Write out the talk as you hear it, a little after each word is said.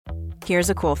Here's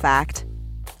a cool fact.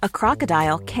 A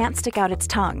crocodile can't stick out its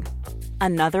tongue.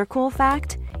 Another cool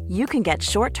fact, you can get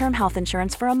short-term health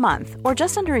insurance for a month or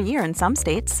just under a year in some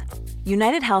states.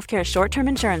 United Healthcare short-term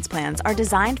insurance plans are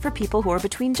designed for people who are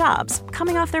between jobs,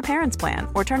 coming off their parents' plan,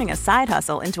 or turning a side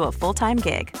hustle into a full-time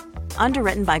gig.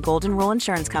 Underwritten by Golden Rule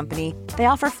Insurance Company, they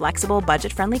offer flexible,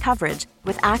 budget-friendly coverage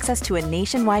with access to a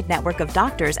nationwide network of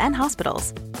doctors and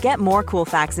hospitals. Get more cool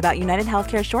facts about United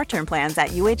Healthcare short-term plans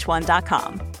at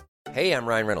uh1.com. Hey, I'm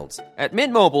Ryan Reynolds. At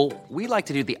Mint Mobile, we like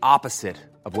to do the opposite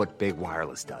of what Big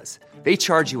Wireless does. They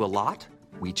charge you a lot,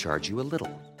 we charge you a little.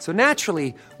 So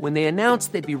naturally, when they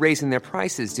announced they'd be raising their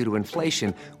prices due to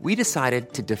inflation, we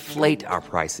decided to deflate our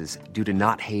prices due to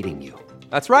not hating you.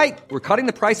 That's right. We're cutting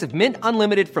the price of Mint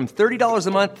Unlimited from $30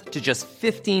 a month to just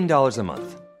 $15 a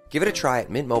month. Give it a try at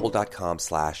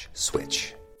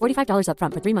mintmobile.com/switch. $45 up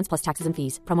front for 3 months plus taxes and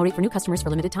fees. Promo rate for new customers for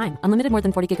limited time. Unlimited more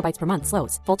than 40 gigabytes per month.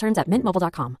 Slows full terms at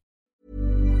mintmobile.com.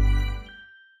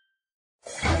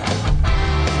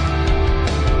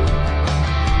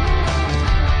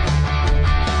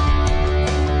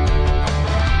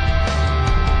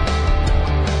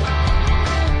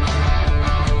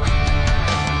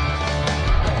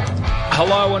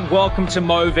 Hello and welcome to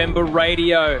Movember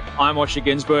Radio. I'm Osher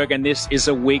Ginsberg, and this is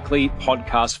a weekly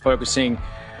podcast focusing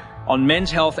on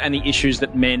men's health and the issues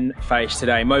that men face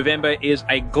today. Movember is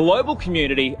a global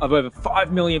community of over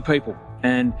 5 million people,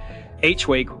 and each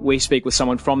week we speak with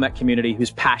someone from that community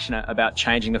who's passionate about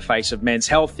changing the face of men's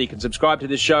health. You can subscribe to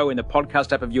this show in the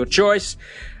podcast app of your choice,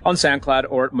 on SoundCloud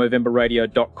or at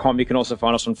MovemberRadio.com. You can also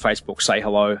find us on Facebook. Say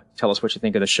hello. Tell us what you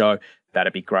think of the show.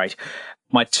 That'd be great.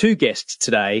 My two guests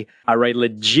today are a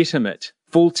legitimate,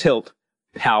 full-tilt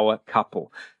power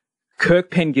couple,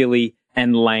 Kirk Pengilly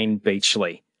and Layne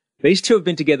Beachley. These two have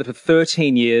been together for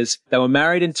 13 years. They were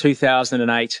married in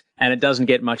 2008, and it doesn't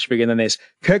get much bigger than this.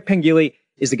 Kirk Pengilly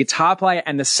is the guitar player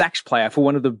and the sax player for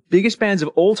one of the biggest bands of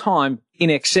all time,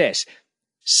 INXS.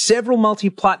 Several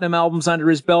multi-platinum albums under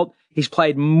his belt. He's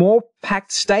played more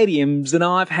packed stadiums than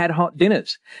I've had hot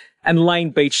dinners. And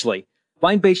Layne Beachley.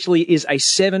 Layne Beachley is a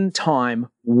 7-time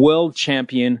world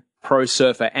champion pro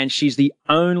surfer, and she's the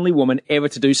only woman ever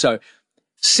to do so.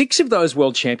 6 of those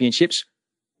world championships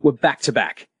were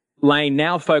back-to-back. Layne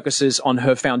now focuses on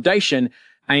her foundation,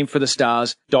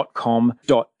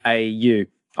 aimforthestars.com.au.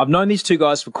 I've known these two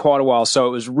guys for quite a while, so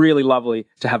it was really lovely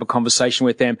to have a conversation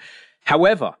with them.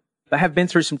 However, they have been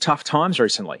through some tough times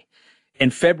recently. In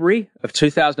February of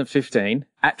 2015,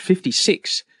 at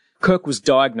 56, Kirk was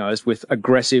diagnosed with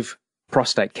aggressive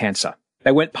prostate cancer.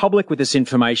 They went public with this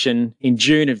information in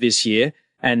June of this year,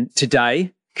 and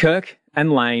today, Kirk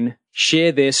and Layne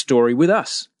share their story with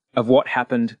us of what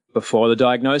happened before the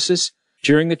diagnosis,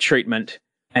 during the treatment,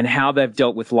 and how they've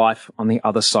dealt with life on the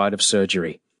other side of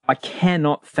surgery. I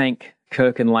cannot thank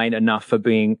Kirk and Layne enough for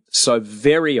being so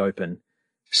very open,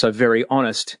 so very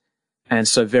honest, and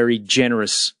so very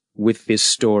generous with this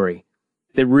story.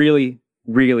 They're really,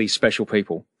 really special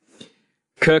people.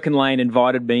 Kirk and Layne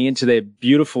invited me into their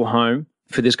beautiful home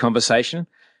for this conversation,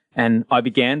 and I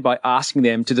began by asking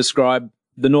them to describe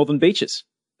the Northern Beaches,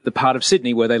 the part of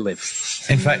Sydney where they live.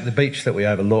 In fact, the beach that we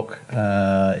overlook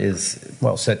is,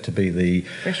 well, said to be the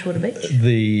Freshwater Beach,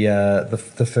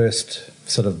 the first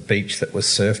sort of beach that was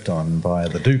surfed on by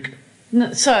the Duke.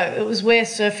 No, so it was where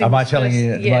surfing. Am I telling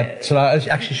you? Yeah. So I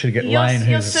actually should get Layne,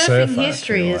 who's a surfer. Your surfing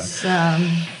history is,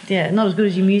 not as good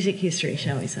as your music history,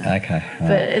 shall we say? Okay.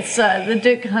 But it's the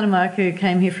Duke Hanamaku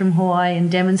came here from Hawaii and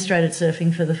demonstrated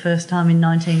surfing for the first time in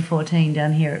 1914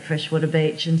 down here at Freshwater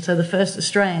Beach. And so the first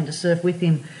Australian to surf with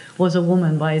him was a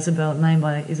woman named by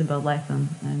Isabel Latham.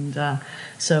 And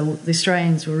so the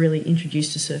Australians were really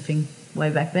introduced to surfing way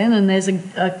back then. And there's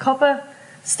a copper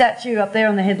statue up there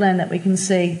on the headland that we can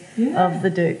see of the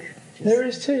Duke. There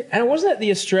is too. And wasn't it the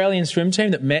Australian swim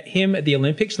team that met him at the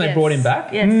Olympics and they brought him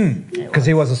back? Yes. Because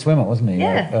he was a swimmer, wasn't he?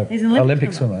 Yeah, he's an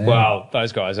Olympic swimmer. Yeah. Well,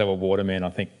 those guys, they were watermen, I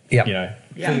think. Yep. You know.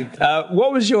 Yeah.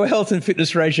 What was your health and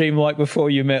fitness regime like before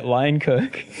you met Layne,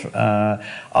 Kirk? Look, I've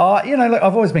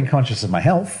always been conscious of my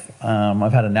health.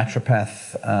 I've had a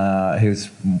naturopath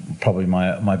who's probably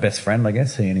my best friend, I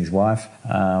guess, he and his wife,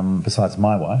 besides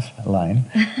my wife, Layne.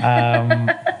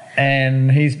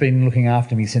 And he's been looking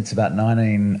after me since about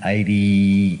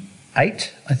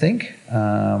 1988, I think.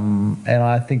 And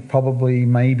I think probably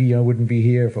maybe I wouldn't be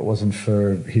here if it wasn't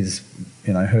for his,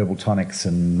 herbal tonics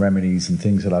and remedies and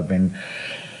things that I've been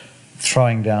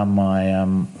throwing down my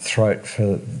throat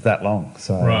for that long.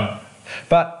 So. Right.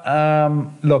 But,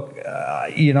 look,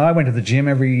 I went to the gym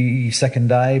every second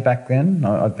day back then.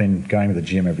 I've been going to the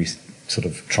gym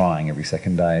trying every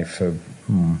second day for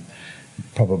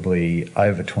probably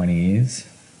over 20 years.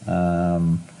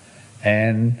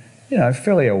 and, you know,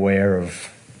 fairly aware of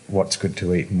what's good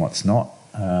to eat and what's not.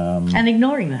 And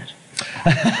ignoring that.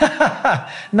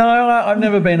 No, I've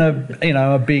never been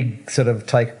a big sort of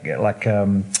takeaway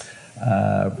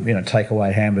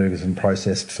hamburgers and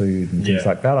processed food and things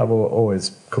like that. I've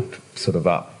always cooked sort of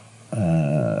up,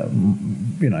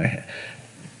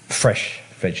 fresh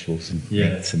vegetables and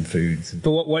meats and foods.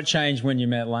 But what changed when you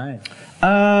met Layne?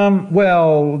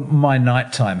 Well, my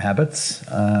nighttime habits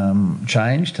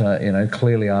changed.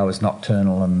 Clearly I was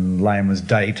nocturnal and Layne was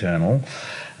dayturnal.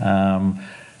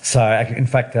 In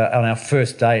fact, on our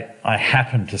first date, I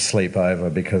happened to sleep over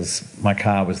because my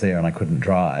car was there and I couldn't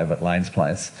drive at Layne's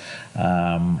place.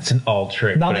 It's an old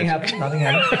trick. Nothing happened.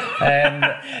 And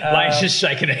Layne's just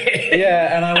shaking her head.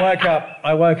 Yeah, and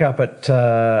I woke up at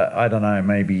I don't know,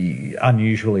 maybe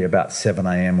unusually about 7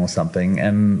 a.m. or something,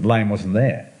 and Layne wasn't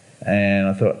there. And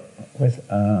I thought,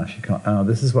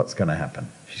 this is what's going to happen.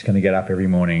 She's going to get up every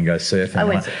morning and go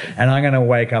surfing, and I'm going to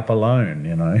wake up alone,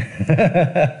 you know.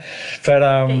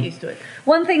 But get used to it.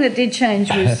 One thing that did change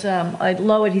was I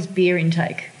lowered his beer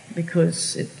intake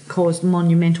because it caused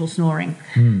monumental snoring,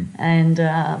 and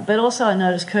but also I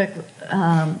noticed Kirk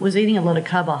was eating a lot of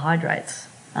carbohydrates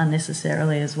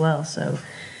unnecessarily as well. So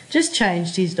just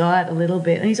changed his diet a little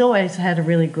bit, and he's always had a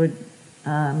really good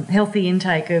healthy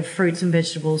intake of fruits and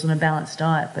vegetables and a balanced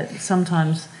diet, but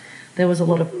sometimes there was a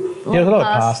lot of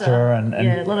pasta and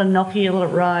a lot of gnocchi, a lot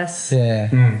of rice.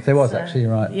 There was actually,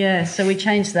 right. Yeah, so we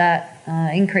changed that,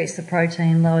 increased the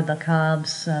protein, lowered the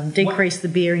carbs, decreased the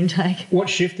beer intake. What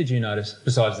shift did you notice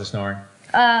besides the snoring?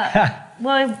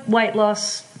 Well, weight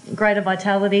loss, greater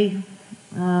vitality.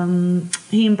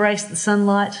 He embraced the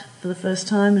sunlight for the first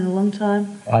time in a long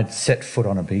time. I'd set foot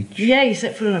on a beach. Yeah, you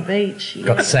set foot on a beach.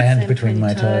 Got sand between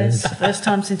my toes. First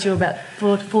time since you were about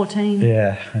 14.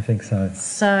 Yeah, I think so.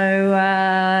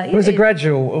 So it was a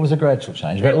gradual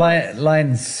change. But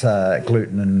Layne's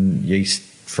gluten and yeast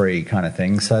free kind of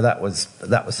thing. So that was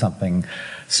something.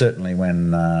 Certainly,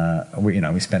 when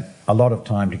we spent a lot of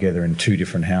time together in two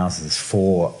different houses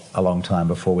for a long time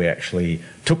before we actually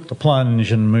took the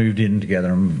plunge and moved in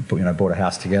together and bought a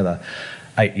house together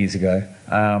 8 years ago.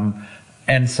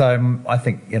 And so I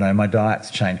think my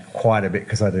diet's changed quite a bit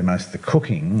because I do most of the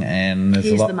cooking, and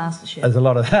there's the master chef. There's a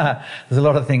lot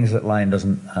of things that Layne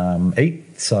doesn't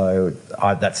eat, so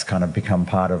that's kind of become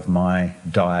part of my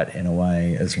diet in a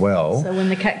way as well. So when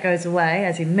the cat goes away,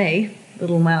 as in me,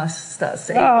 little mouse starts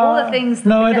to eat all the things that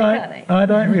the cat can't eat. I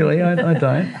don't really. I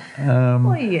don't.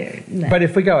 Well, you. No. But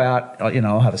if we go out,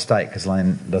 I'll have a steak because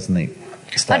Layne doesn't eat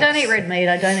steaks. I don't eat red meat.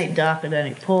 I don't eat duck. I don't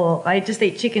eat pork. I just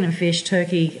eat chicken and fish,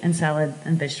 turkey and salad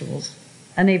and vegetables.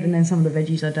 And even then some of the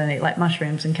veggies I don't eat, like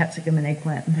mushrooms and capsicum and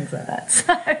eggplant and things like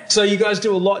that. So you guys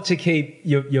do a lot to keep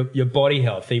your body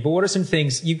healthy. But what are some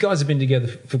things, you guys have been together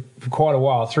for quite a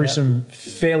while through some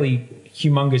fairly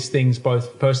humongous things,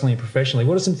 both personally and professionally.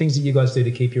 What are some things that you guys do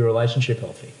to keep your relationship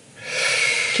healthy?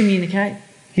 Communicate.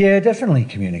 Yeah, definitely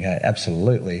communicate.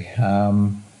 Absolutely.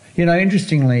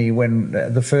 Interestingly, when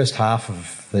the first half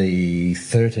of the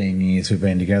 13 years we've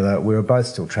been together, we were both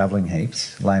still travelling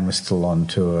heaps. Layne was still on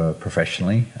tour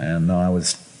professionally, and I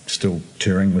was still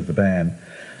touring with the band.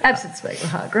 Absent speak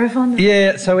with Hargrove on.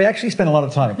 Yeah, so we actually spent a lot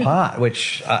of time apart,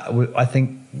 which I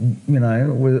think,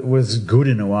 was good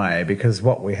in a way, because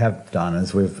what we have done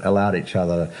is we've allowed each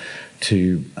other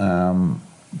to,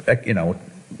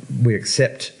 we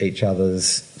accept each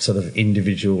other's sort of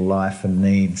individual life and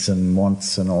needs and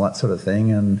wants and all that sort of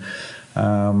thing. And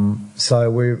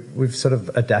so we've sort of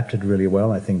adapted really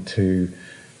well, I think, to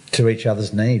each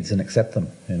other's needs and accept them,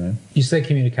 You say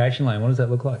communication, Layne. What does that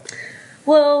look like?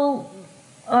 Well,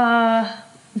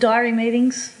 diary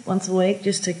meetings once a week,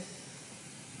 just to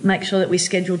make sure that we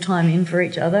schedule time in for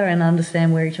each other and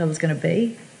understand where each other's going to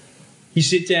be. You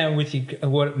sit down with you.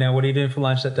 What are you doing for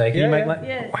lunch that day? Can you make lunch?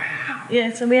 Yeah. Wow.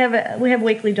 Yeah. So we have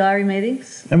weekly diary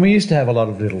meetings. And we used to have a lot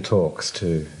of little talks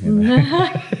too.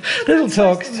 Little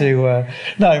talks to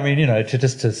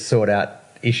to sort out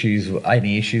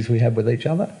any issues we had with each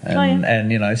other,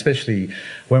 and especially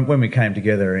when we came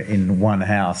together in one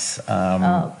house.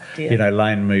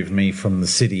 Layne moved me from the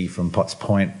city, from Potts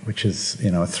Point, which is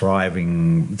a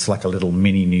thriving. It's like a little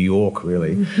mini New York,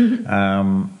 really.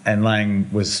 And Layne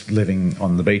was living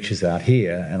on the beaches out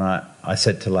here, and I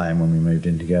said to Layne when we moved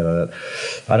in together that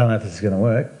I don't know if this is going to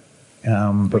work.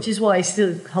 Which is why he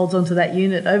still holds on to that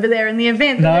unit over there in the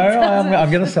event. No,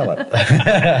 I'm going to sell it.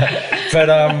 But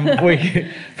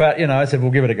I said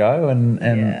we'll give it a go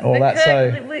and all that.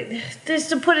 Just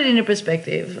to put it into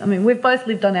perspective, I mean, we've both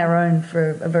lived on our own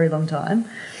for a very long time,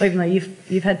 even though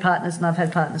you've had partners and I've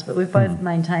had partners, but we've both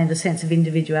maintained a sense of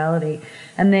individuality.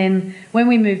 And then when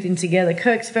we moved in together,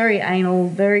 Kirk's very anal,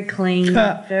 very clean,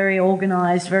 very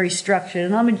organised, very structured,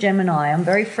 and I'm a Gemini. I'm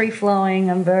very free-flowing.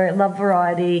 Love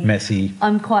variety. Messy.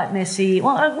 I'm quite messy.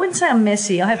 Well, I wouldn't say I'm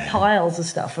messy. I have piles of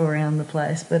stuff around the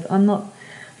place, but I'm not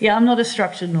as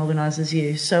structured and organised as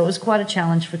you. So it was quite a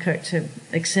challenge for Kirk to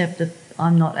accept that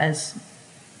I'm not as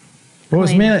Well,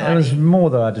 it was more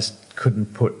that I just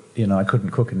couldn't I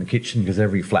couldn't cook in the kitchen because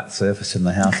every flat surface in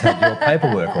the house had your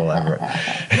paperwork all over it.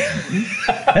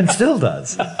 And still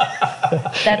does.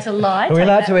 That's a lie. Are we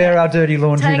allowed to air our dirty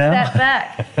laundry now? Take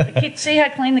that back. See how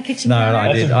clean the kitchen is? No,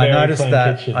 I did. I noticed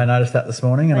that. Kitchen. I noticed that this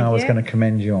morning, and Thank I was you. going to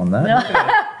commend you on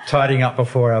that. Tidying up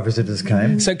before our visitors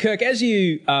came. So, Kirk, as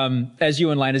you and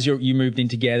Lane, you moved in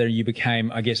together, you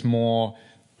became, I guess, more.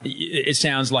 It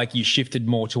sounds like you shifted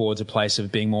more towards a place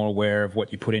of being more aware of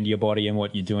what you put into your body and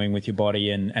what you're doing with your body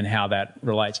and how that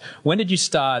relates. When did you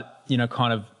start,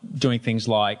 kind of doing things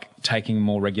like taking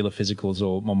more regular physicals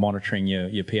or more monitoring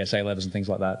your PSA levels and things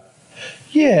like that?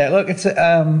 Yeah, look, it's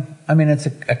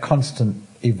a constant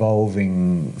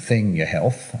evolving thing, your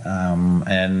health,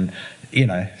 and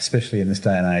especially in this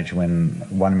day and age when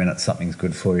 1 minute something's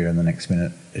good for you and the next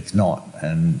minute it's not,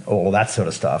 and all of that sort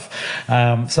of stuff.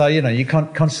 So you're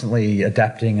constantly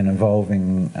adapting and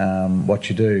evolving what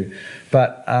you do.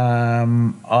 But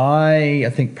I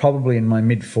think probably in my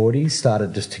mid-40s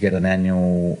started just to get an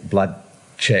annual blood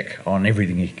check on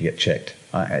everything you could get checked.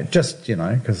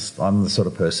 Because I'm the sort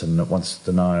of person that wants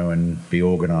to know and be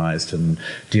organised and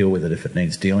deal with it if it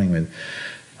needs dealing with.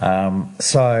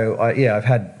 I've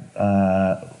had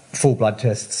full blood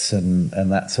tests and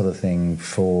that sort of thing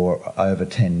for over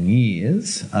 10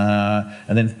 years.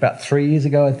 And then about 3 years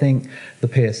ago, I think, the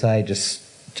PSA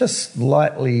just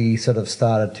slightly sort of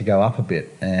started to go up a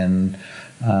bit. And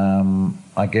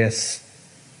I guess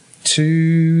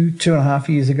two and a half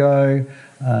years ago,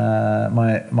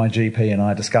 my GP and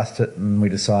I discussed it, and we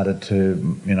decided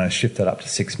to shift that up to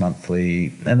 6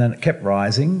 monthly, and then it kept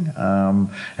rising. And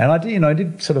I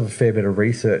did sort of a fair bit of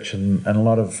research and a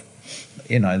lot of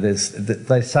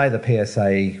they say the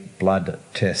PSA blood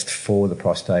test for the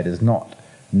prostate is not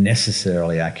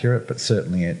necessarily accurate, but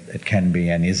certainly it can be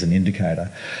and is an indicator.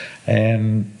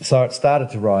 And so it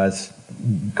started to rise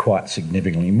quite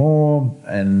significantly more,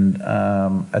 and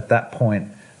at that point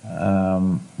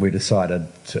we decided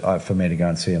for me to go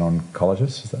and see an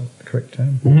oncologist. Is that the correct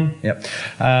term? Mm-hmm. Yep.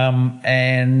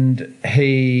 And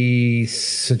he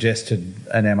suggested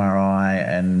an MRI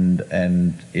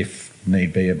and if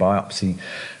need be a biopsy,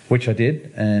 which I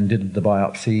did, and did the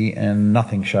biopsy, and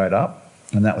nothing showed up.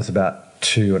 And that was about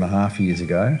 2.5 years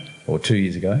ago, or 2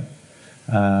 years ago.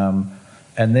 And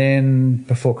then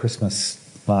before Christmas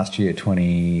last year,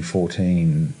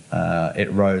 2014,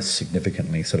 it rose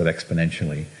significantly, sort of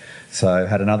exponentially. So I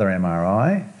had another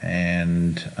MRI,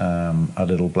 and a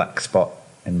little black spot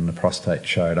in the prostate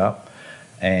showed up,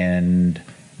 and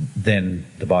then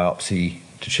the biopsy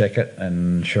to check it,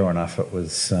 and sure enough, it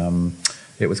was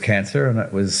cancer, and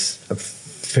it was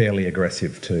fairly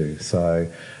aggressive too. So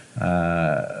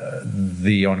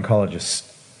the oncologist's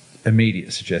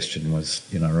immediate suggestion was,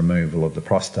 removal of the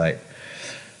prostate.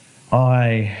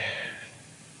 I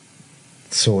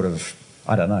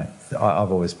don't know.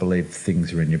 I've always believed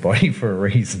things are in your body for a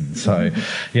reason. So,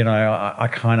 I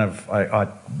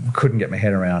couldn't get my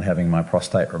head around having my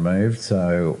prostate removed.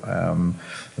 So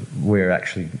we're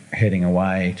actually heading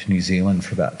away to New Zealand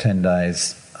for about 10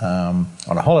 days on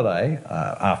a holiday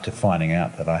after finding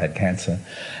out that I had cancer.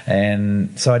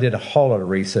 And so I did a whole lot of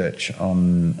research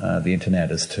on the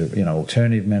internet as to,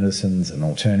 alternative medicines and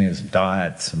alternatives,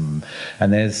 diets, and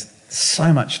there's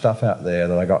so much stuff out there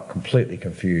that I got completely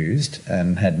confused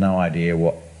and had no idea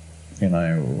what,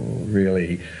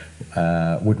 really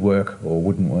would work or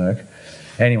wouldn't work.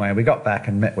 Anyway, we got back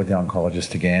and met with the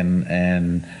oncologist again,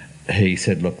 and he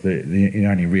said, look, the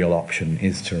only real option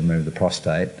is to remove the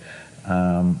prostate.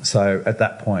 So at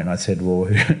that point I said, well,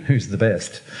 who's the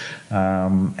best?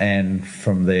 And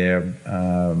from there,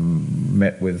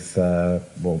 met with,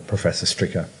 Professor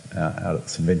Stricker out at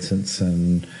St Vincent's,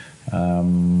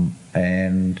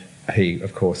 and he,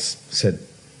 of course, said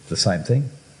the same thing,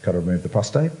 got to remove the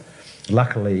prostate.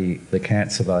 Luckily, the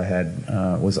cancer that I had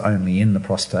was only in the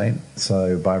prostate,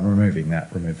 so by removing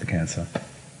that, removed the cancer.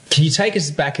 Can you take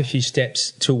us back a few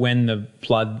steps to when the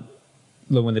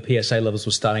PSA levels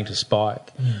were starting to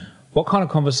spike? What kind of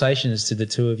conversations did the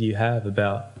two of you have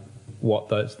about what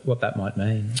that might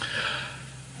mean?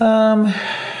 I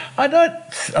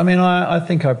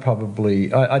think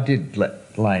I did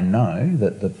let Lane know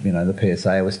that the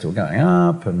PSA was still going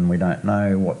up and we don't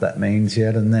know what that means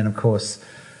yet. And then, of course,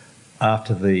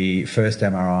 after the first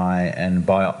MRI and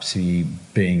biopsy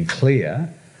being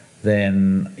clear,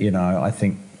 then, I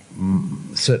think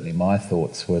certainly my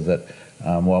thoughts were that,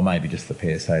 maybe just the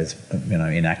PSA is,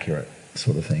 inaccurate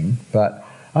sort of thing. But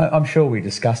I'm sure we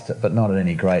discussed it, but not at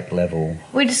any great level.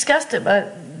 We discussed it,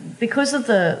 but because of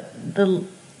the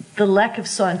lack of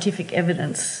scientific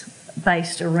evidence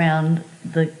based around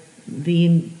the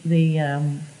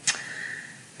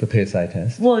PSA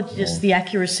test? Well, just the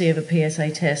accuracy of a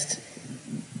PSA test,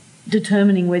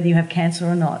 determining whether you have cancer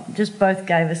or not, just both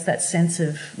gave us that sense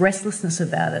of restlessness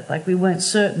about it. Like we weren't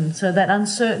certain. So that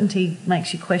uncertainty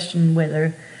makes you question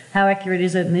whether, how accurate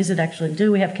is it, and is it actually,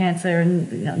 do we have cancer,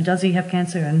 and does he have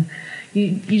cancer, and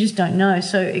you just don't know.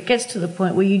 So it gets to the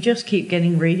point where you just keep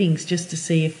getting readings just to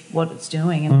see what it's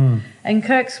doing. And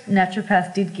Kirk's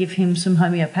naturopath did give him some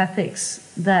homeopathics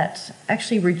that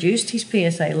actually reduced his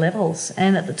PSA levels.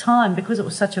 And at the time, because it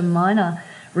was such a minor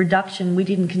reduction, we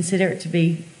didn't consider it to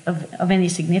be of any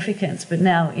significance. But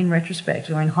now, in retrospect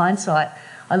or in hindsight,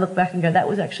 I look back and go, that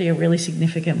was actually a really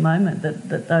significant moment,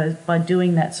 that those, by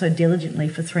doing that so diligently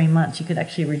for 3 months, you could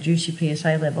actually reduce your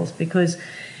PSA levels, because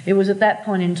it was at that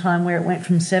point in time where it went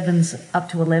from 7s up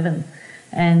to 11.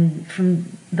 And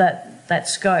from that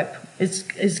scope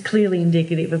is clearly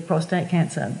indicative of prostate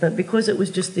cancer. But because it was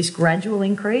just this gradual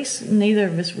increase, neither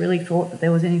of us really thought that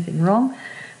there was anything wrong.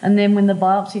 And then when the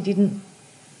biopsy didn't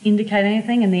indicate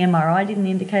anything and the MRI didn't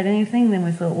indicate anything, then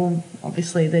we thought, well,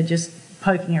 obviously they're just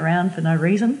poking around for no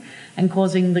reason and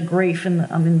causing the grief. And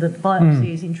the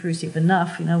biopsy is intrusive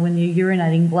enough, when you're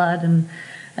urinating blood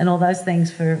and all those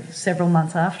things for several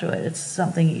months after it. It's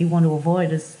something you want to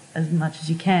avoid as much as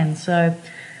you can. So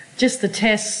just the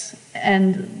tests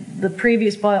and the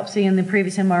previous biopsy and the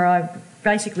previous MRI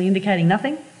basically indicating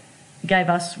nothing gave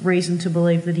us reason to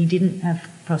believe that he didn't have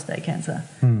prostate cancer.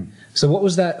 So what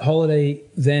was that holiday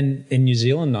then in New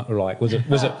Zealand like? Was it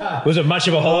much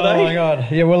of a holiday? Oh my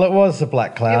God! Yeah, well, it was a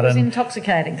black cloud. It was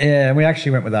intoxicating. Yeah, and we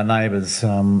actually went with our neighbours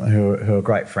who are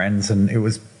great friends, and it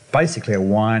was basically a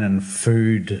wine and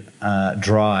food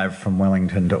drive from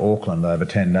Wellington to Auckland over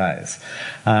 10 days.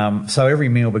 So every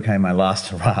meal became my last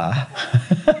hurrah,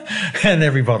 and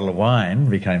every bottle of wine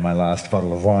became my last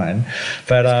bottle of wine.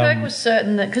 But Kirk was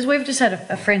certain that, because we've just had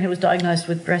a friend who was diagnosed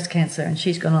with breast cancer, and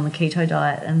she's gone on the keto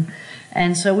diet,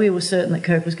 and so we were certain that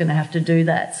Kirk was going to have to do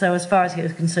that. So as far as he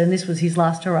was concerned, this was his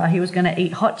last hurrah. He was going to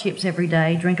eat hot chips every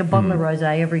day, drink a bottle of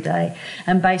rosé every day,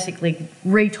 and basically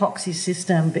retox his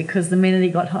system, because the minute he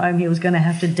got home, he was going to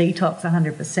have to detox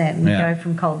 100% and go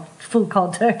from full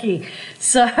cold turkey.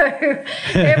 So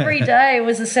every day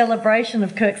was a celebration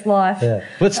of Kirk's life. Yeah.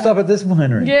 Let's stop at this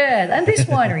winery. Yeah, and this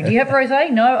winery. Do you have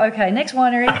rosé? No? Okay, next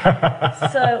winery.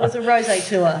 So it was a rosé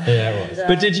tour. Yeah, it was.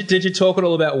 But did you talk at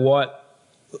all about what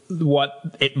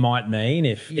it might mean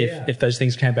if those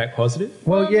things came back positive?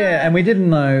 Well, yeah, and we didn't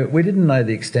know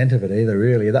the extent of it either,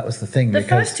 really. That was the thing. The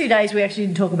first 2 days we actually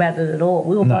didn't talk about it at all.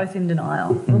 We were both in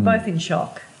denial. We were both in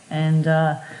shock. And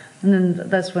then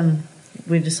that's when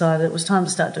we decided it was time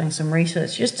to start doing some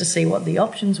research just to see what the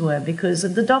options were, because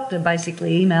the doctor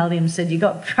basically emailed him and said, "You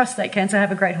got prostate cancer,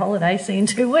 have a great holiday, see you in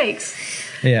 2 weeks."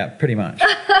 Yeah, pretty much.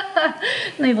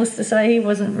 Needless to say, he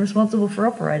wasn't responsible for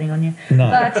operating on you. No.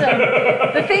 But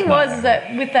the thing was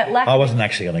that with that lack I wasn't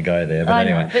actually going to go there, but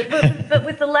anyway. But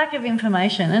with the lack of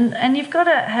information, and you've got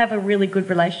to have a really good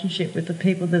relationship with the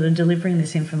people that are delivering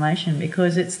this information,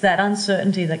 because it's that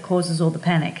uncertainty that causes all the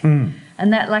panic.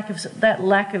 And that lack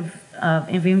of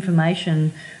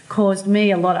information caused me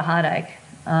a lot of heartache.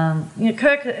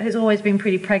 Kirk has always been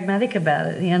pretty pragmatic about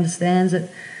it. He understands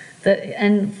it.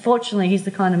 And fortunately, he's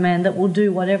the kind of man that will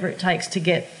do whatever it takes to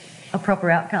get a proper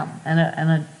outcome and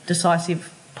a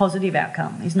decisive, positive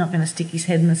outcome. He's not going to stick his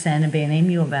head in the sand and be an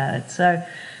emu about it. So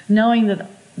knowing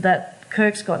that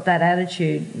Kirk's got that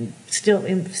attitude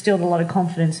instilled a lot of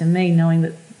confidence in me, knowing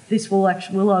that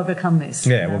we'll overcome this.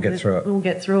 Yeah, we'll get through it. We'll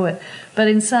get through it. But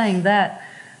in saying that,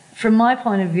 from my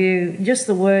point of view, just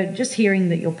hearing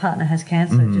that your partner has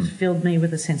cancer just filled me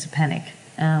with a sense of panic.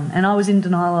 And I was in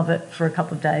denial of it for a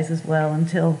couple of days as well,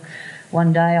 until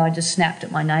one day I just snapped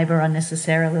at my neighbour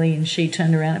unnecessarily, and she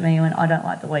turned around at me and went, "I don't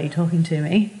like the way you're talking to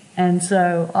me." And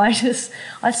so I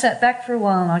sat back for a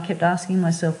while, and I kept asking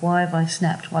myself, why have I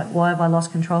snapped? Why have I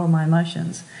lost control of my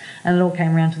emotions? And it all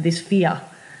came around to this fear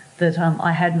that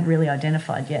I hadn't really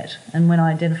identified yet. And when I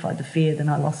identified the fear, then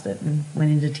I lost it and went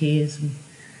into tears, and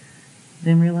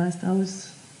then realised I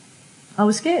was I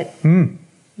was scared.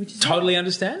 Which is Totally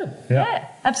understandable. Yeah,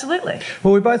 absolutely.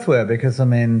 Well, we both were because, I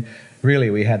mean, really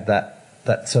we had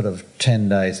that sort of 10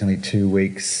 days, nearly 2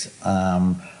 weeks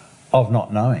of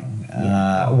not knowing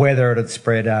whether it had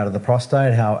spread out of the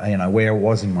prostate, how, you know, where it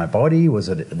was in my body, was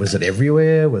it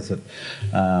everywhere, was it,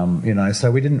 you know, so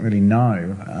we didn't really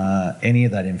know any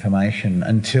of that information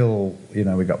until, you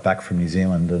know, we got back from New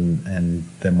Zealand and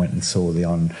then went and saw the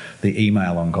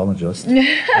email oncologist. The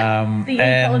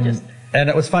oncologist. And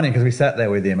it was funny because we sat there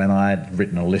with him and I had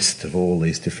written a list of all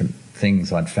these different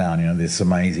things I'd found, you know, this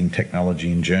amazing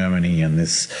technology in Germany and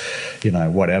this, you know,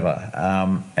 whatever.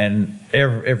 And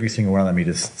every single one of them, he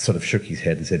just sort of shook his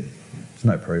head and said, there's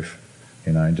no proof,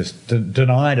 you know, and just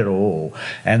denied it all.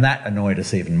 And that annoyed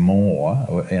us even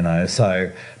more, you know,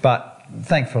 so, but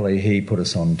thankfully he put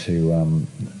us on to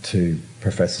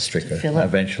Professor Stricker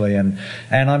eventually, and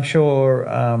I'm sure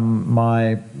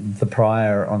the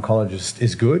prior oncologist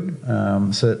is good.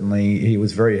 Certainly, he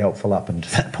was very helpful up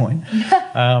until that point,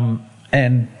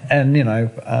 and you know,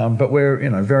 but we're,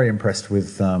 you know, very impressed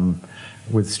with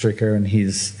Stricker and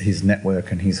his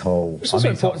network and his whole. It's also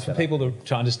important for people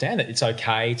to understand that it's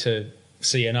okay to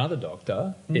see another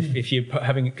doctor if you're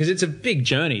having, because it's a big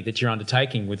journey that you're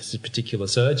undertaking with this particular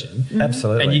surgeon.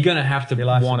 Absolutely, and you're going to have to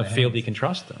want to feel that you can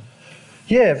trust them.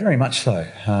 Yeah, very much so.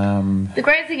 The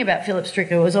great thing about Philip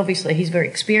Stricker was obviously he's very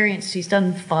experienced. He's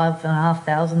done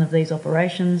 5,500 of these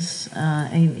operations.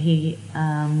 He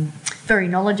very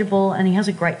knowledgeable, and he has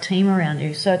a great team around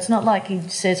you. So it's not like he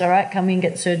says, all right, come in,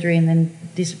 get surgery, and then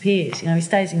disappears. You know, he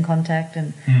stays in contact.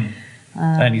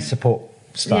 And his support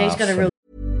staff. Yeah, he's got a real...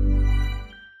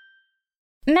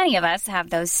 Many of us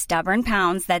have those stubborn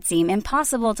pounds that seem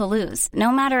impossible to lose,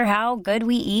 no matter how good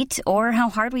we eat or how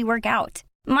hard we work out.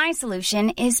 My solution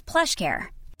is PlushCare.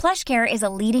 PlushCare is a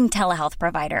leading telehealth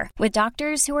provider with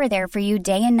doctors who are there for you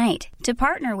day and night to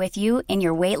partner with you in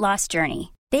your weight loss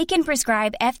journey. They can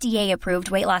prescribe FDA-approved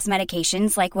weight loss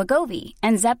medications like Wegovy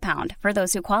and Zepbound for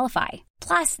those who qualify.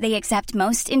 Plus, they accept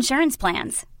most insurance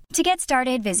plans. To get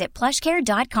started, visit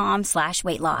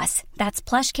plushcare.com/weightloss. That's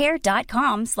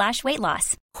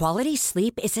plushcare.com/weightloss. Quality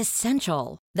sleep is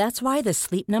essential. That's why the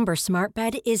Sleep Number Smart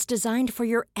Bed is designed for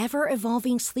your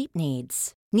ever-evolving sleep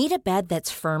needs. Need a bed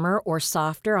that's firmer or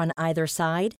softer on either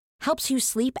side? Helps you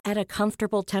sleep at a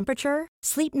comfortable temperature?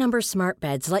 Sleep Number Smart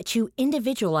Beds let you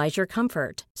individualize your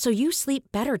comfort so you sleep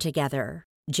better together.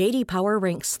 J.D. Power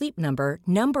ranks Sleep Number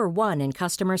 #1 in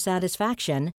customer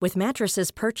satisfaction with mattresses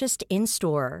purchased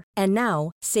in-store. And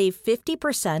now, save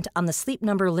 50% on the Sleep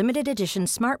Number Limited Edition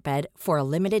Smart Bed for a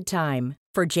limited time.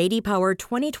 For J.D. Power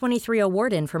 2023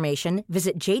 award information,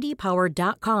 visit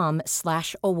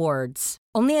jdpower.com/awards.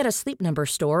 Only at a Sleep Number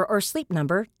store or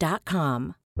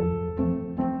sleepnumber.com.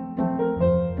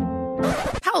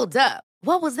 Hold up.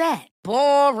 What was that?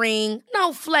 Boring.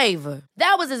 No flavor.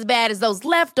 That was as bad as those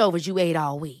leftovers you ate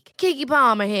all week. Keke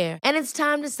Palmer here, and it's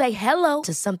time to say hello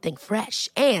to something fresh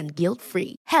and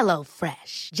guilt-free.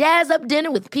 HelloFresh. Jazz up dinner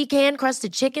with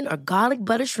pecan-crusted chicken or garlic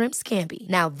butter shrimp scampi.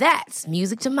 Now that's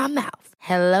music to my mouth.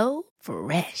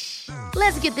 HelloFresh.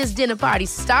 Let's get this dinner party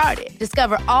started.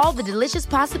 Discover all the delicious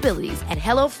possibilities at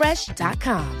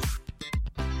HelloFresh.com.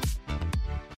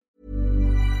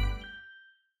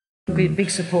 Big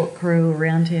support crew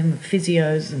around him,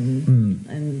 physios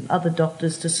and other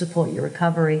doctors to support your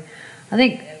recovery. I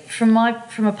think from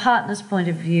a partner's point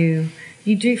of view,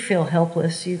 you do feel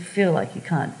helpless. You feel like you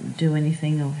can't do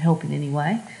anything or help in any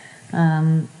way.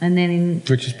 And then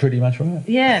which is pretty much right.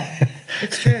 Yeah,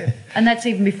 it's true. And that's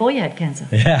even before you had cancer.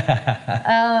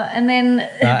 Yeah. And then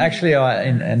actually,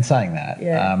 in saying that,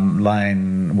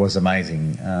 Lane was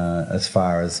amazing as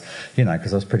far as, you know,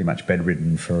 because I was pretty much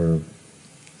bedridden for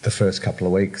the first couple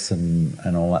of weeks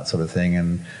and all that sort of thing,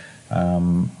 and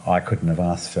I couldn't have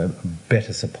asked for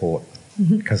better support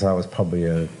because I was probably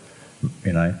a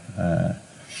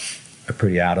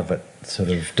pretty out of it sort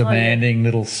of demanding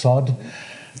little sod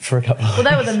for a couple of weeks.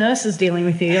 Well, they were the nurses dealing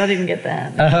with you. I didn't get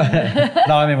that.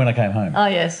 No, I mean when I came home. Oh,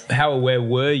 yes. How aware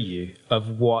were you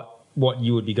of what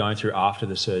you would be going through after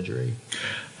the surgery?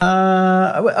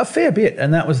 A fair bit,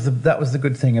 and that was the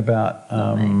good thing about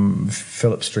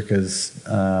Philip Stricker's,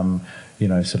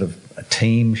 sort of a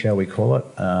team, shall we call it.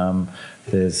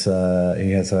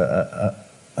 He has a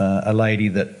lady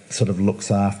that sort of looks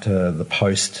after the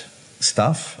post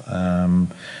stuff,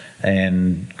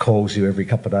 and calls you every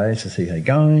couple of days to see how you're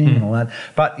going and all that.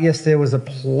 But yes, there was a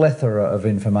plethora of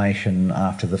information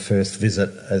after the first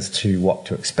visit as to what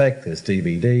to expect. There's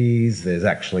DVDs. There's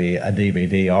actually a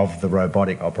DVD of the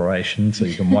robotic operation, so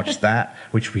you can watch that,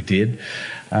 which we did.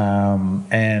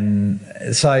 And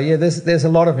so, yeah, there's a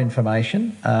lot of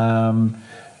information.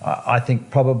 I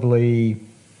think probably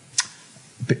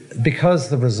because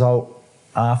the result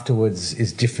afterwards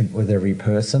is different with every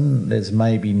person, there's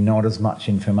maybe not as much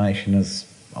information as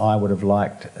I would have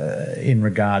liked in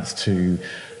regards to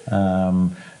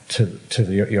your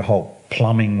whole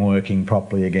plumbing working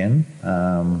properly again,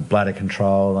 bladder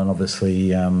control, and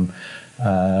obviously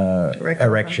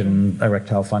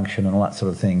erectile function and all that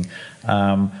sort of thing.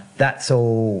 That's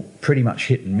all pretty much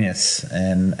hit and miss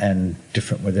and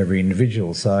different with every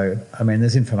individual. So, I mean,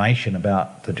 there's information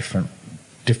about the different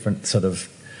sort of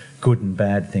good and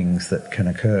bad things that can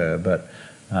occur, but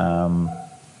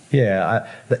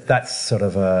that's sort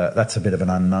of that's a bit of an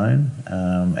unknown,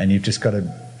 and you've just got to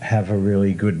have a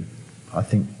really good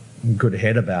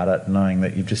head about it, knowing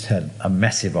that you've just had a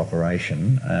massive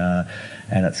operation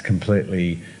and it's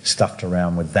completely stuffed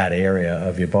around with that area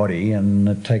of your body, and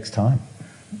it takes time.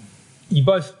 You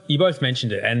both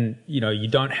mentioned it, and you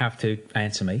don't have to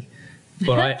answer me,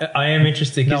 but I am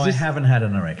interested. No, I haven't had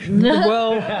an erection.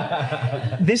 Well,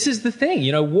 this is the thing.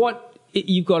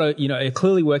 You've got a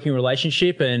clearly working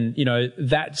relationship, and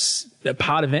that's a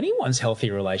part of anyone's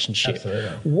healthy relationship.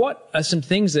 Absolutely. What are some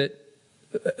things that,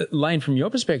 Lane, from your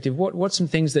perspective, what's some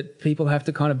things that people have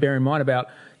to kind of bear in mind about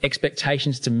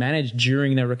expectations to manage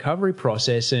during their recovery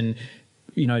process? And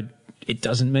it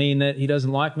doesn't mean that he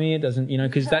doesn't like me. It doesn't,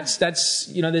 because that's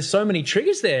there's so many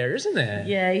triggers there, isn't there?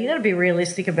 Yeah, you got to be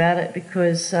realistic about it,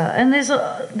 because and there's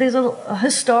a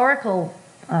historical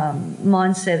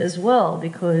mindset as well,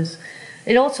 because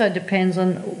it also depends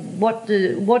on what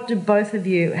do both of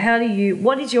you,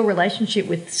 what is your relationship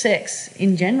with sex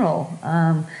in general.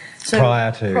 So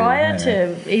prior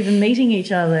to even meeting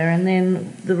each other, and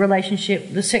then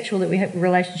the sexual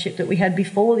relationship that we had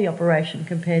before the operation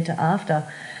compared to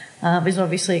after, is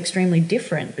obviously extremely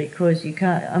different, because you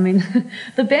can't. I mean,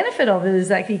 the benefit of it is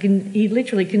that he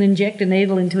literally can inject a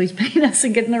needle into his penis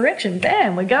and get an erection.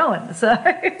 Bam, we're going. So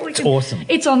it's awesome.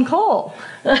 It's on call.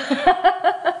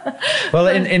 Well,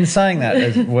 in saying that,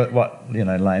 as what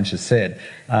Lane just said,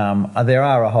 there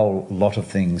are a whole lot of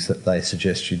things that they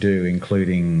suggest you do,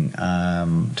 including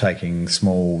taking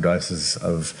small doses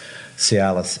of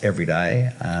Cialis every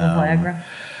day. Or Viagra.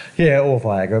 Yeah, or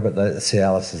Viagra, but the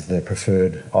Cialis is their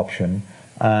preferred option.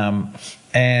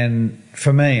 And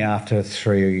for me, after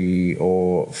 3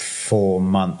 or 4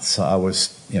 months, I was,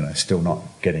 still not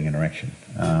getting an erection.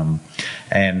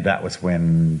 And that was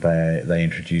when they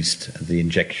introduced the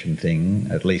injection thing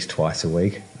at least twice a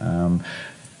week.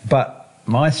 But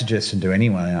my suggestion to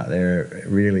anyone out there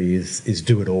really is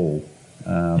do it all.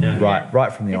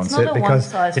 Right from the onset,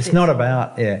 because it's not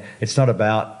about yes,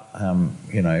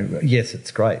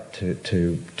 it's great to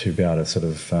be able to sort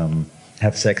of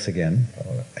have sex again,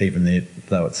 even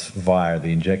though it's via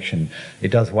the injection. It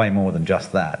does way more than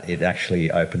just that. It actually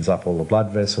opens up all the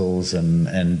blood vessels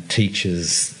and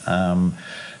teaches your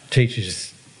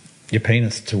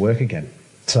penis to work again.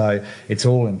 So it's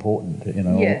all important,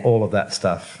 all of that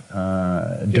stuff.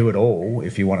 Do it all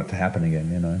if you want it to happen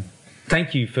again,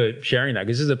 Thank you for sharing that,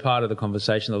 because this is a part of the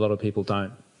conversation a lot of people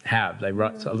don't have.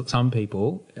 Some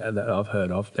people that I've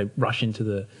heard of, they rush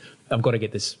into I've got to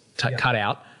get this cut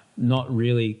out, not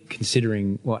really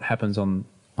considering what happens on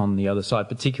the other side,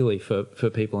 particularly for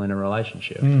people in a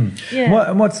relationship. Yeah.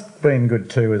 And what's been good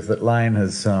too is that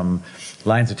Lane's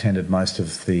attended most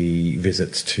of the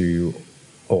visits to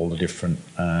all the different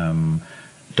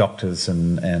doctors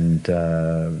and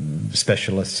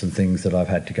specialists and things that I've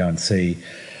had to go and see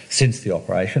since the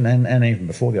operation and even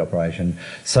before the operation.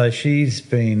 So she's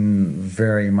been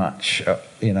very much,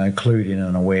 clued in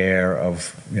and aware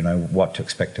of, what to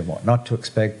expect and what not to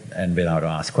expect, and being able to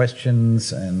ask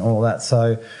questions and all that.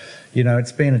 So,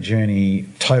 it's been a journey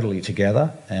totally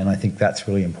together, and I think that's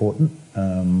really important,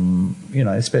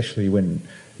 especially when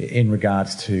in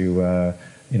regards to,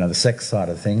 the sex side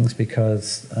of things,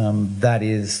 because that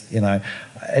is,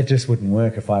 it just wouldn't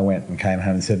work if I went and came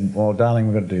home and said, well, darling,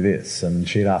 we've got to do this. And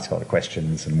she'd ask all the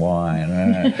questions and why, and,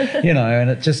 and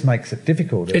it just makes it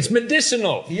difficult. It's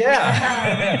medicinal.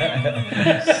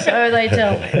 Yeah. So they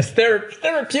tell me. It's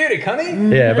therapeutic,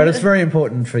 honey. Yeah, but it's very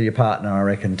important for your partner, I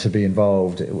reckon, to be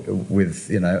involved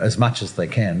with, as much as they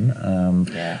can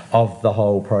of the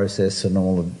whole process and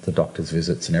all of the doctor's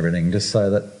visits and everything, just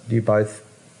so that you both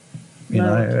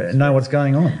know what's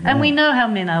going on. And we know how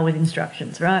men are with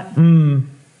instructions, right?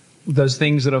 Those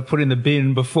things that I've put in the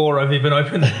bin before I've even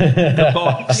opened the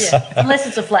box. Yeah, unless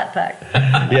it's a flat pack.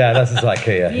 Yeah, that's just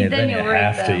IKEA. Then you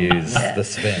have to use the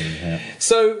spin. Yeah.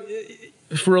 So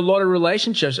for a lot of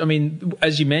relationships, I mean,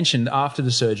 as you mentioned, after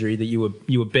the surgery that you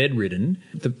were bedridden,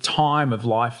 the time of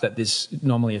life that this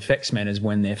normally affects men is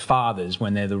when they're fathers,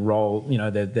 when they're the role, you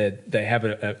know, they have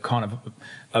a kind of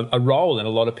a role in a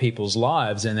lot of people's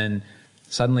lives, and then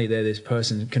suddenly they're this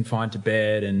person confined to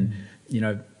bed, and you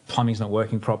know, plumbing's not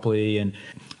working properly, and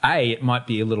it might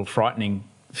be a little frightening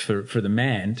for the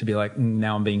man to be like,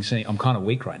 now I'm being seen, I'm kind of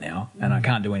weak right now and I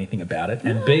can't do anything about it.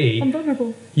 And B, I'm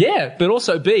vulnerable. Yeah, but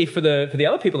also B, for the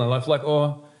other people in life, like,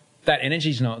 oh, that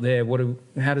energy's not there.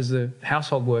 How does the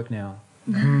household work now?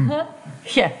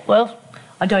 Yeah, well,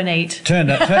 I don't eat. Turned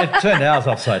ours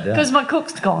upside down. Because my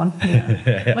cook's gone.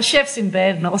 Yeah. My chef's in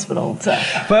bed in hospital. So.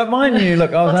 But mind you,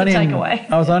 look, I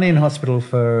was only in hospital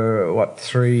for,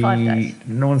 3 days.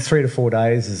 3 to 4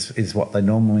 days is what they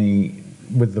normally,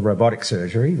 with the robotic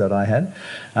surgery that I had.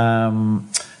 And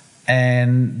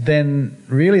then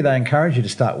really they encourage you to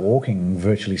start walking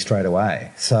virtually straight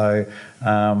away. So,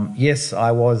 yes,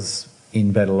 I was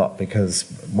in bed a lot because,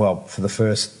 well, for the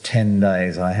first 10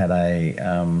 days I had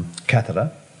a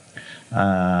catheter.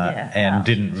 And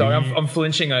didn't. So I'm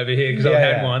flinching over here because I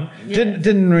had one.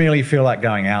 Didn't really feel like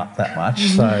going out that much.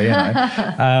 So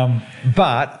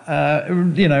but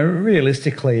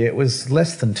realistically, it was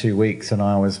less than 2 weeks, and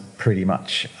I was pretty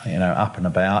much up and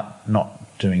about, not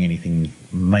doing anything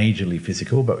majorly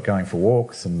physical, but going for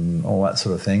walks and all that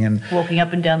sort of thing, and walking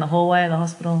up and down the hallway of the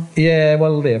hospital. Yeah,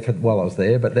 well, while I was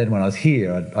there, but then when I was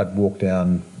here, I'd walk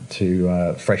down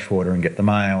to Freshwater and get the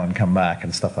mail and come back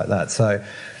and stuff like that. So.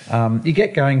 You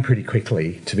get going pretty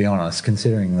quickly, to be honest,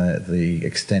 considering the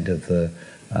extent of the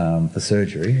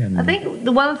surgery. And I think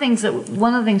one of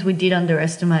the things we did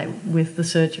underestimate with the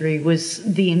surgery was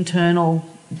the internal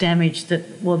damage the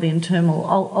internal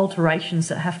alterations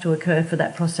that have to occur for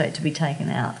that prostate to be taken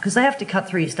out, because they have to cut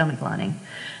through your stomach lining,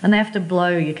 and they have to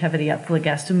blow your cavity up full of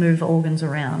gas to move organs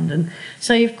around, and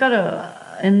so you've got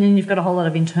a whole lot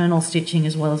of internal stitching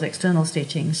as well as external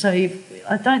stitching. So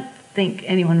I don't think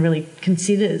anyone really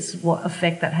considers what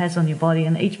effect that has on your body,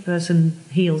 and each person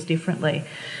heals differently.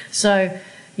 So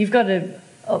you've got to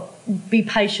be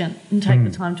patient and take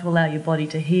the time to allow your body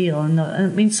to heal. And I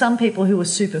mean, some people who are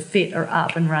super fit are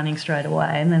up and running straight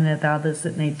away, and then there are others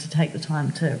that need to take the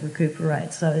time to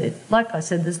recuperate. So like I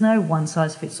said, there's no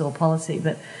one-size-fits-all policy,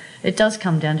 but it does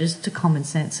come down just to common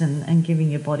sense and giving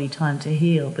your body time to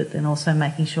heal, but then also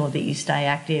making sure that you stay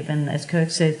active and, as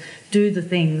Kirk said, do the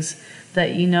things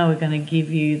that you know are going to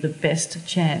give you the best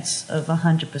chance of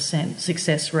 100%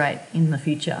 success rate in the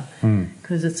future,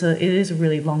 because it is a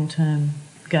really long-term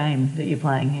game that you're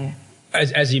playing here.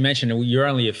 As you mentioned, you're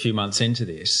only a few months into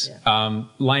this. Yeah.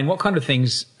 Lane, what kind of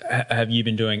things have you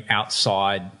been doing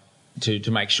outside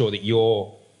to make sure that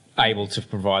you're able to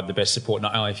provide the best support,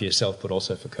 not only for yourself but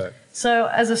also for Kirk? So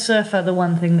as a surfer, the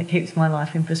one thing that keeps my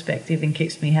life in perspective and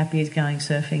keeps me happy is going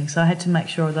surfing. So I had to make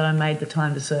sure that I made the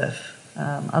time to surf.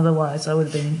 Otherwise, I would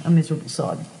have been a miserable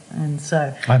sod. And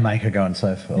so I make her go and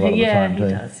surf a lot of the time too. Yeah,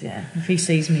 he does, yeah. If he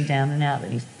sees me down and out,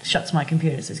 then he shuts my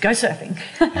computer and says, go surfing,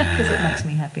 because it makes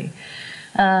me happy.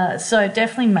 So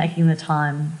definitely making the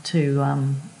time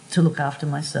to look after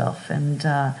myself,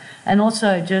 and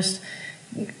also just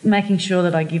making sure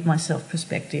that I give myself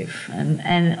perspective,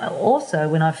 and also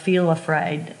when I feel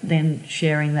afraid, then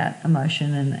sharing that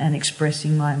emotion and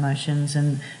expressing my emotions,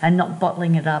 and not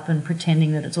bottling it up and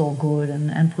pretending that it's all good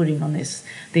and putting on this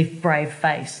brave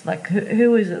face. Like,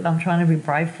 who is it I'm trying to be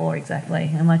brave for exactly?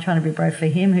 Am I trying to be brave for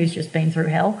him who's just been through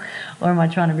hell, or am I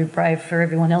trying to be brave for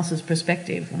everyone else's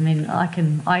perspective? I mean, I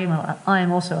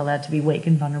am also allowed to be weak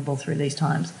and vulnerable through these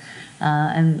times,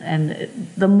 and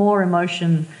the more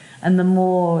emotion and the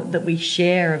more that we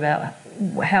share about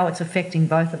how it's affecting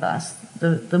both of us,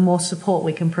 the more support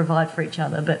we can provide for each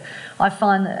other. But I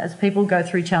find that as people go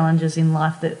through challenges in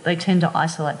life, that they tend to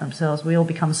isolate themselves. We all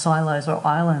become silos or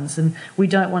islands, and we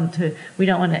don't want to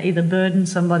either burden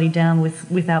somebody down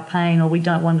with our pain, or we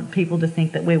don't want people to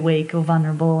think that we're weak or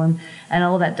vulnerable, and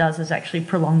all that does is actually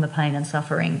prolong the pain and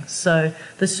suffering. So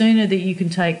the sooner that you can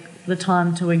take the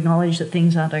time to acknowledge that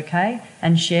things aren't okay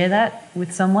and share that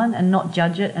with someone and not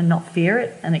judge it and not fear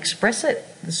it and express it,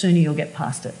 the sooner you'll get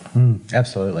past it.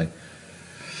 Absolutely.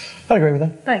 I agree with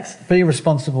that. Thanks. Be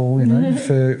responsible,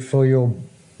 for your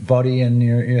body and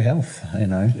your health,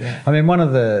 Yeah. I mean, one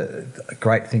of the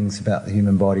great things about the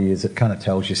human body is it kind of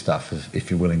tells you stuff if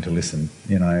you're willing to listen,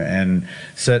 and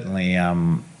certainly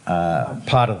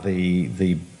part of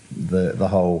the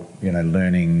whole,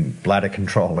 learning bladder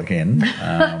control again,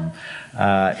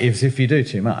 is if you do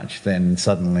too much, then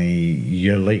suddenly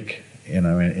you leak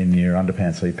in your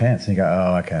underpants or your pants, and you go,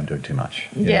 oh, okay, I'm doing too much.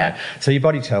 You know? So your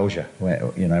body tells you,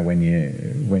 when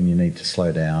you need to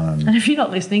slow down. And if you're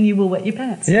not listening, you will wet your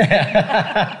pants. Yeah.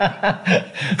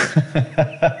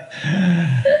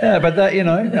 Yeah, but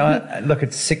that, look,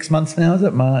 it's 6 months now, is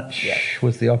it? March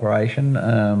was the operation,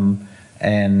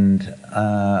 and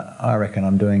I reckon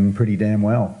I'm doing pretty damn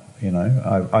well,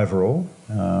 overall.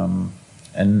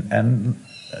 And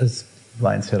as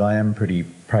Lane said, I am pretty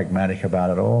pragmatic about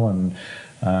it all, and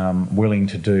willing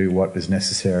to do what is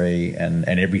necessary and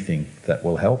everything that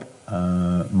will help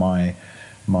my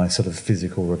sort of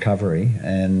physical recovery.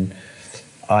 And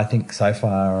I think so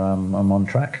far I'm on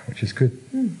track, which is good.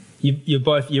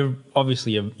 You're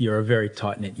obviously a very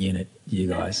tight-knit unit, you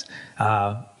guys,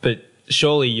 but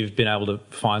surely you've been able to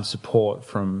find support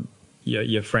from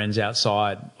your friends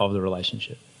outside of the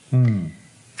relationship.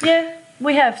 Yeah,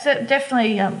 we have. So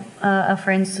definitely our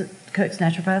friends, Kirk's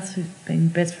naturopaths, who've been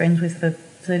best friends with for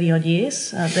 30-odd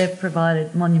years. They've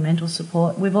provided monumental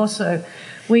support. We both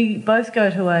go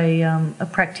to a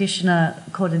practitioner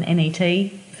called an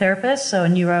NET therapist, so a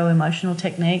neuro-emotional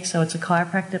technique. So it's a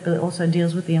chiropractor, but it also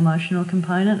deals with the emotional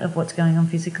component of what's going on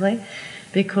physically,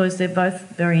 because they're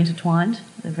both very intertwined,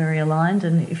 they're very aligned,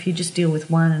 and if you just deal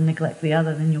with one and neglect the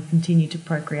other, then you'll continue to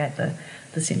procreate the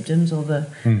symptoms or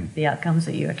the outcomes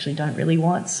that you actually don't really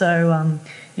want. So,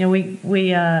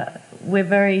 we're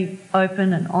very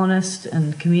open and honest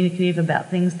and communicative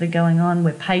about things that are going on.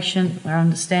 We're patient, we're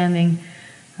understanding,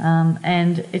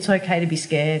 and it's okay to be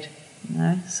scared.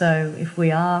 So if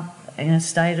we are in a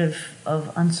state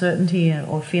of uncertainty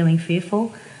or feeling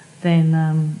fearful,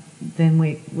 then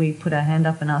we put our hand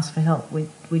up and ask for help.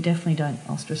 We definitely don't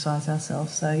ostracise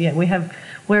ourselves. So yeah,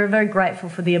 we're very grateful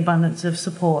for the abundance of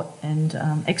support and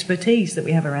expertise that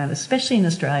we have around us, especially in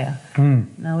Australia.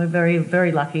 We're very,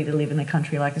 very lucky to live in a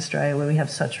country like Australia where we have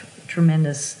such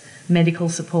tremendous medical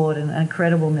support and an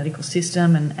incredible medical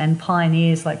system, and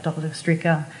pioneers like Dr.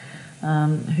 Stricker,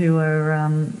 who are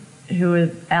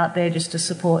out there just to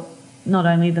support not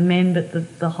only the men but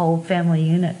the whole family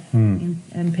unit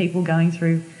and people going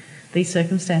through these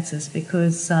circumstances,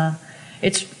 because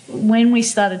it's when we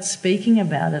started speaking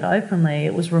about it openly,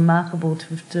 it was remarkable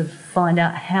to find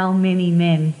out how many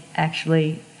men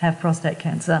actually have prostate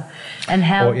cancer and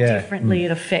how differently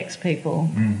it affects people,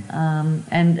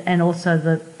 and also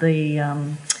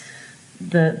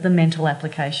the mental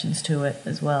applications to it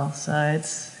as well. So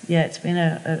it's been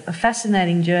a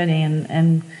fascinating journey,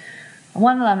 and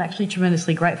one that I'm actually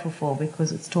tremendously grateful for,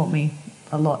 because it's taught me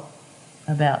a lot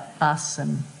about us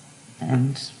and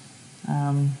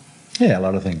a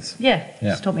lot of things.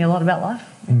 It's taught me a lot about life.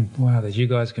 Wow, that you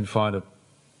guys can find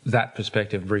that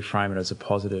perspective, reframe it as a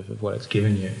positive of what it's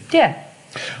given you. Yeah.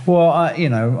 Well, I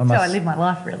live my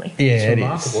life, really. Yeah, it's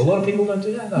remarkable. A lot of people don't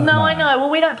do that, though. No, I know. Well,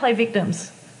 we don't play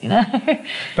victims.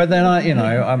 But then I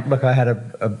had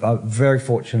a very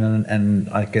fortunate, and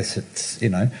I guess it's,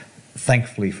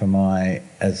 thankfully for my,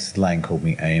 as Lane called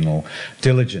me, anal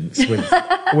diligence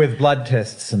with blood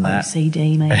tests and that.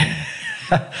 OCD, mate.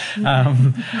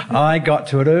 I got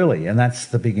to it early, and that's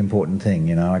the big important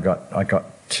thing. I got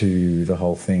to the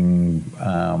whole thing,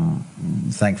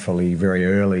 thankfully, very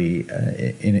early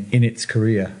in its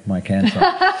career, my cancer.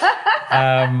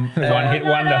 One hit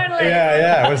wonder.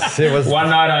 Yeah. It was one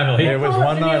night only. It was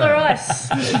one night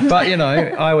only. But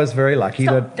I was very lucky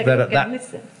that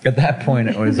at that point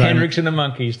it was Hendrix and the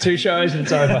Monkeys. 2 shows and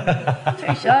it's over. 2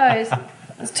 shows.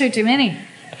 That's too many.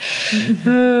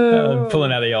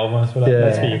 Pulling out the old ones, but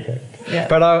that's for you. Yeah.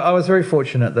 But I was very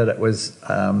fortunate that it was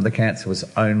the cancer was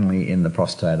only in the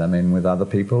prostate. I mean, with other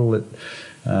people, it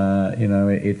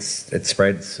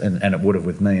spreads, and it would have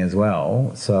with me as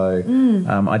well. So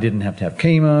I didn't have to have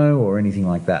chemo or anything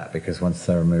like that, because once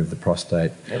they removed the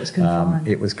prostate, it was confined.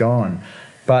 It was gone.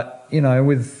 But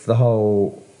with the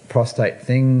whole prostate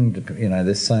thing,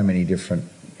 there's so many different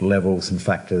levels and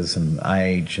factors and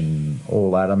age and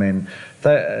all that. I mean,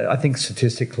 I think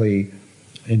statistically,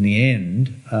 in the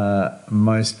end,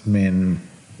 most men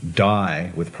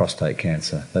die with prostate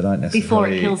cancer. They don't necessarily before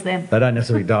it kills them. They don't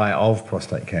necessarily die of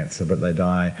prostate cancer, but they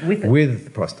die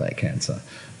with prostate cancer.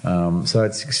 So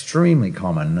it's extremely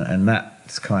common, and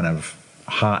that's kind of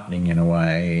heartening in a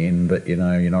way, in that you're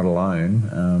not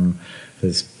alone.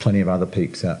 There's plenty of other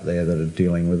peeps out there that are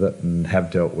dealing with it and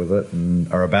have dealt with it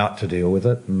and are about to deal with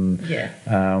it, and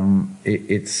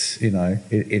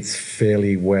it's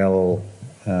fairly well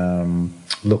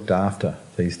looked after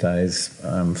these days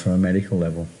from a medical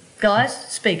level. Guys,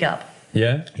 speak up.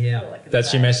 Yeah.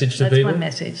 That's your message to people. That's my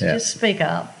message. Yeah. Just speak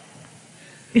up.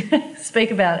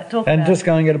 Speak about it. Talk and about just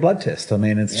go and get a blood test. I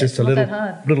mean, it's just a not that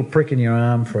hard. little prick in your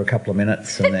arm for a couple of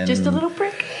minutes, and then just a little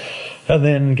prick. And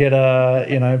then get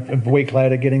a week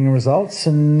later getting the results,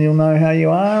 and you'll know how you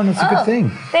are, and it's a good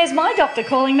thing. There's my doctor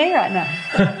calling me right now.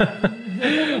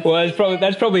 Well,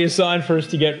 that's probably a sign for us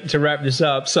to wrap this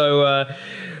up. So,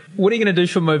 what are you going to do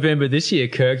for Movember this year,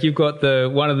 Kirk? You've got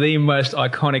one of the most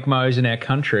iconic mows in our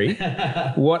country.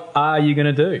 What are you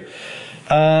going to do?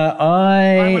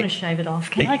 I want to shave it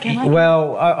off. Can I?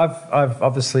 Well, I've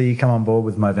obviously come on board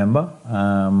with Movember,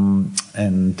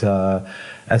 and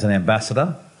as an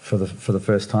ambassador for the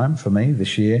first time for me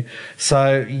this year.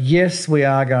 So yes, we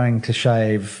are going to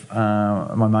shave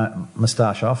my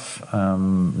moustache off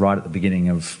right at the beginning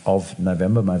of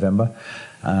Movember.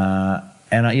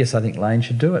 And yes, I think Lane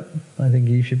should do it. I think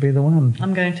he should be the one.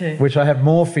 I'm going to. Which I have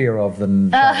more fear of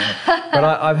than... But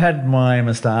I've had my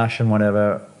moustache and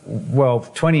whatever,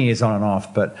 20 years on and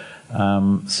off, but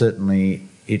certainly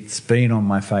it's been on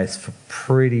my face for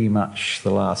pretty much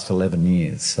the last 11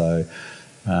 years. So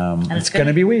it's going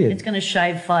to be weird. It's going to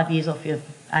shave 5 years off your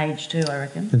age too, I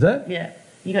reckon. Is it? Yeah.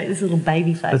 You got this little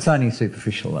baby face. It's only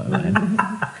superficial though, man.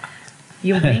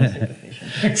 You're being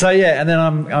superficial. So yeah, and then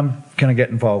I'm going to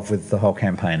get involved with the whole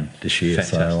campaign this year.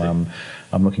 Fantastic. So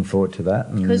I'm looking forward to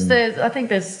that. Because I think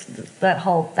there's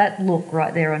that look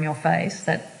right there on your face,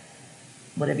 that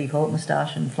whatever you call it,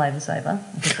 moustache and flavour saver. I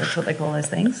think that's what they call those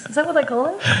things. Is that what they call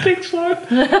it? I think so.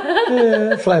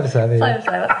 Yeah, flavour saver. Flavour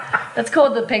saver. That's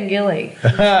called the Pengilly.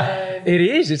 It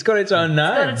is. It's got its own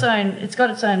name. It's got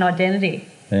its own identity.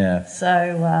 Yeah.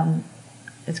 So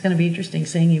it's going to be interesting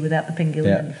seeing you without the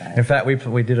Pengilly on your face. In fact,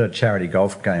 we did a charity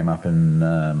golf game up in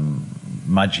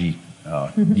Mudgee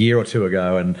a year or two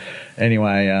ago, and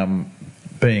anyway,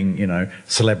 being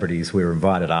celebrities, we were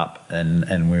invited up,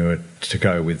 and we were to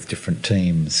go with different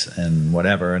teams and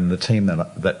whatever, and the team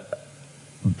that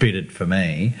bidded for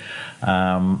me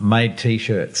made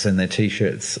T-shirts, and their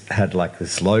T-shirts had like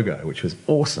this logo, which was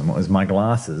awesome. It was my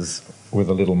glasses with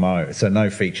a little mo, so no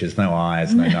features, no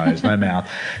eyes, no nose, no mouth.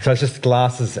 So it's just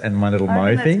glasses and my little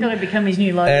mo thing. That's got to become his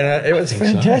new logo. And it was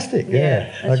fantastic. So.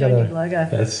 Yeah, that's your new logo.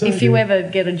 If you ever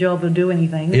get a job or do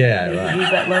anything, use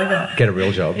that logo. Get a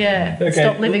real job. Yeah, okay.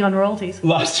 Stop living on royalties.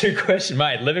 Last two questions,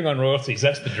 mate. Living on royalties,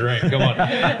 that's the dream. Come on.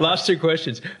 Last two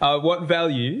questions. What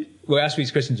value? We'll ask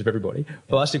these questions of everybody.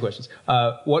 The last two questions.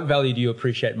 What value do you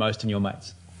appreciate most in your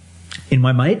mates? In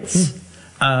my mates,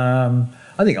 I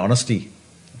think honesty.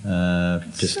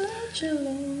 Just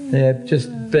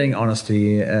being honest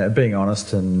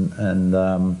and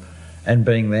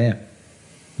being there.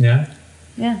 Yeah.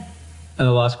 Yeah. And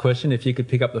the last question: if you could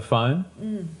pick up the phone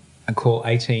and call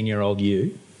 18-year-old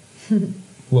you,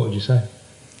 what would you say?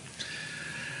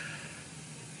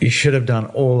 You should have done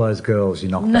all those girls you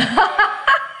knocked out.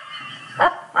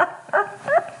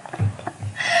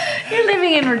 You're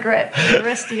living in regret for the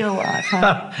rest of your life,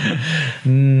 huh?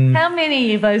 How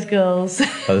many of those girls?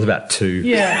 There's about 2.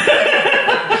 Yeah.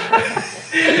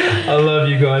 I love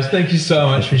you guys. Thank you so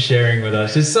much for sharing with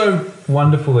us. It's so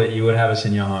wonderful that you would have us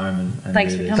in your home. And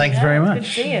thanks for coming. Thanks very much. Good to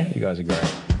see you. You guys are great.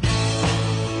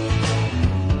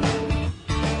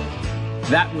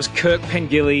 That was Kirk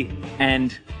Pengilly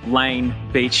and Lane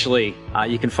Beachley.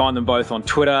 You can find them both on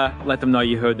Twitter. Let them know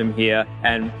you heard them here,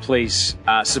 and please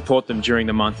support them during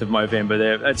the month of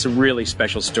Movember. It's a really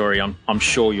special story. I'm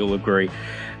sure you'll agree.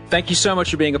 Thank you so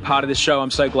much for being a part of this show.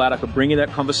 I'm so glad I could bring you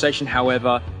that conversation.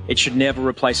 However, it should never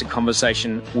replace a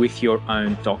conversation with your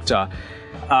own doctor.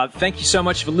 Thank you so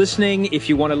much for listening. If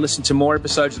you want to listen to more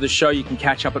episodes of the show, you can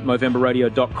catch up at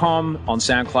MovemberRadio.com, on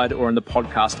SoundCloud, or on the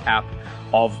podcast app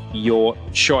of your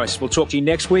choice. We'll talk to you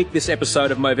next week. This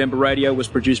episode of Movember Radio was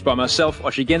produced by myself,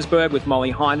 Osher Ginsberg, with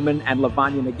Molly Heineman and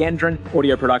Lavanya Nagendran.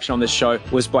 Audio production on this show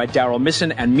was by Daryl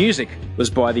Misson, and music was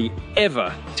by the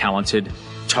ever-talented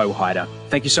Toe Hider.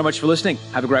 Thank you so much for listening.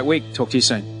 Have a great week. Talk to you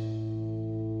soon.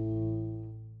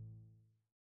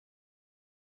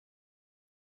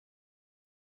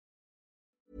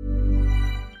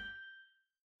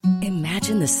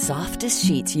 Imagine the softest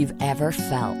sheets you've ever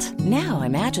felt. Now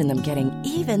imagine them getting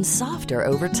even softer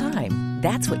over time.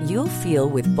 That's what you'll feel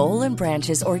with Boll &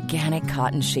 Branch's organic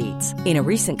cotton sheets. In a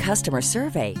recent customer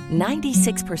survey,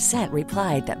 96%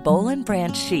 replied that Boll &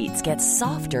 Branch sheets get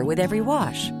softer with every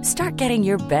wash. Start getting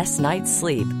your best night's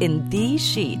sleep in these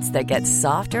sheets that get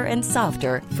softer and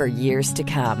softer for years to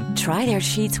come. Try their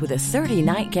sheets with a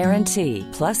 30-night guarantee.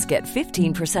 Plus, get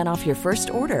 15% off your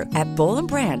first order at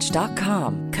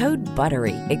bollandbranch.com. Code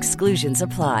BUTTERY. Exclusions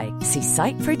apply. See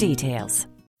site for details.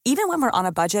 Even when we're on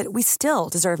a budget, we still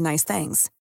deserve nice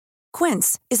things.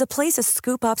 Quince is a place to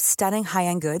scoop up stunning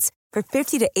high-end goods for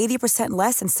 50 to 80%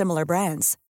 less than similar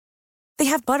brands. They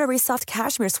have buttery soft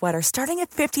cashmere sweaters starting at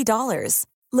 $50,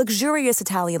 luxurious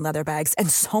Italian leather bags,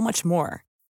 and so much more.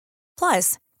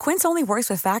 Plus, Quince only works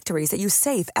with factories that use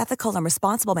safe, ethical, and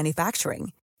responsible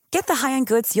manufacturing. Get the high-end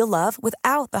goods you'll love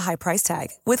without the high price tag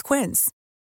with Quince.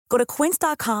 Go to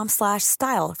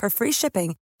quince.com/style for free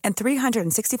shipping and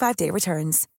 365-day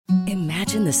returns.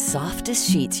 Imagine the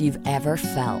softest sheets you've ever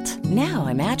felt. Now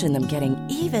imagine them getting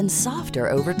even softer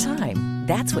over time.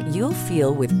 That's what you'll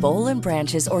feel with Boll &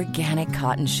 Branch's organic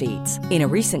cotton sheets. In a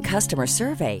recent customer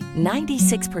survey,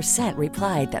 96%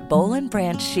 replied that Boll &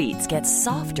 Branch sheets get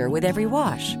softer with every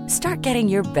wash. Start getting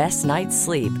your best night's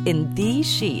sleep in these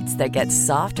sheets that get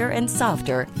softer and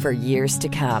softer for years to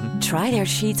come. Try their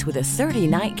sheets with a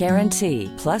 30-night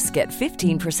guarantee. Plus, get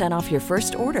 15% off your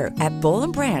first order at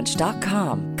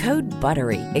bollandbranch.com. Code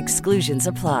BUTTERY. Exclusions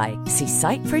apply. See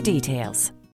site for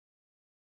details.